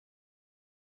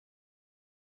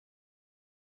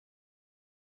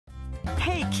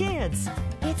kids.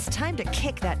 It's time to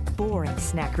kick that boring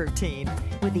snack routine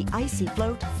with the ICEE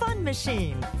Float Fun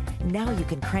Machine. Now you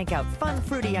can crank out fun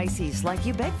fruity ices like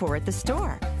you beg for at the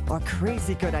store, or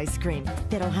crazy good ice cream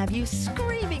that'll have you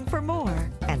screaming for more.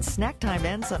 And snack time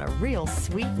ends on a real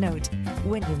sweet note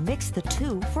when you mix the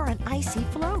two for an ICEE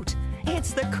Float.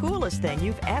 It's the coolest thing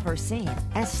you've ever seen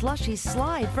as slushies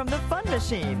slide from the Fun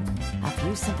Machine. A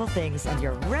few simple things and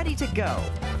you're ready to go.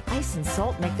 Ice and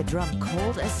salt make the drum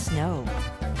cold as snow.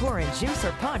 Pour in juice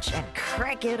or punch and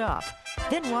crank it up.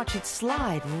 Then watch it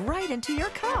slide right into your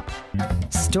cup.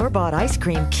 Store-bought ice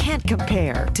cream can't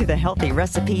compare to the healthy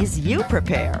recipes you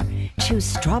prepare. Choose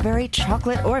strawberry,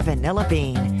 chocolate, or vanilla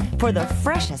bean for the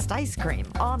freshest ice cream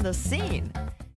on the scene.